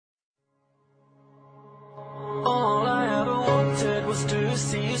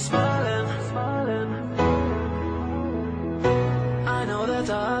see you smiling. I know that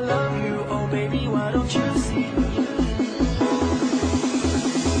I love you, oh baby, why don't you see?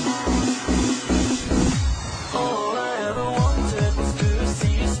 All I ever wanted was to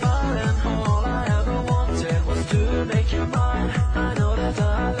see you smiling. All I ever wanted was to make you mine. I know that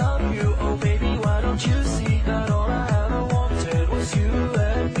I love you, oh baby, why don't you see that all I ever wanted was you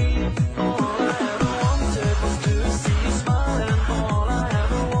and me. All I ever wanted was to see you smiling. All I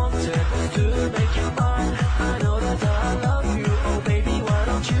ever wanted was to make you mine. I know that I love you, oh baby, why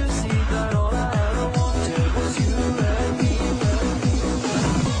don't you see that all I ever wanted was you and me.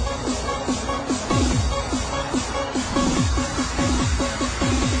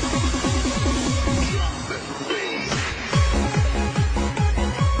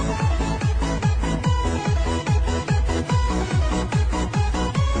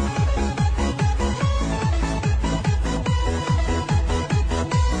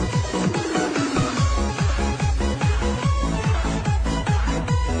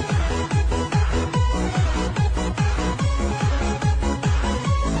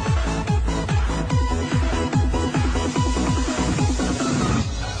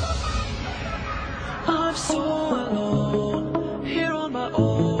 I'm so alone, here on my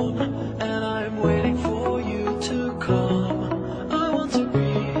own, and I'm waiting for you to come. I want to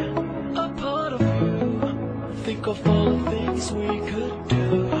be a part of you, think of all the things we could do.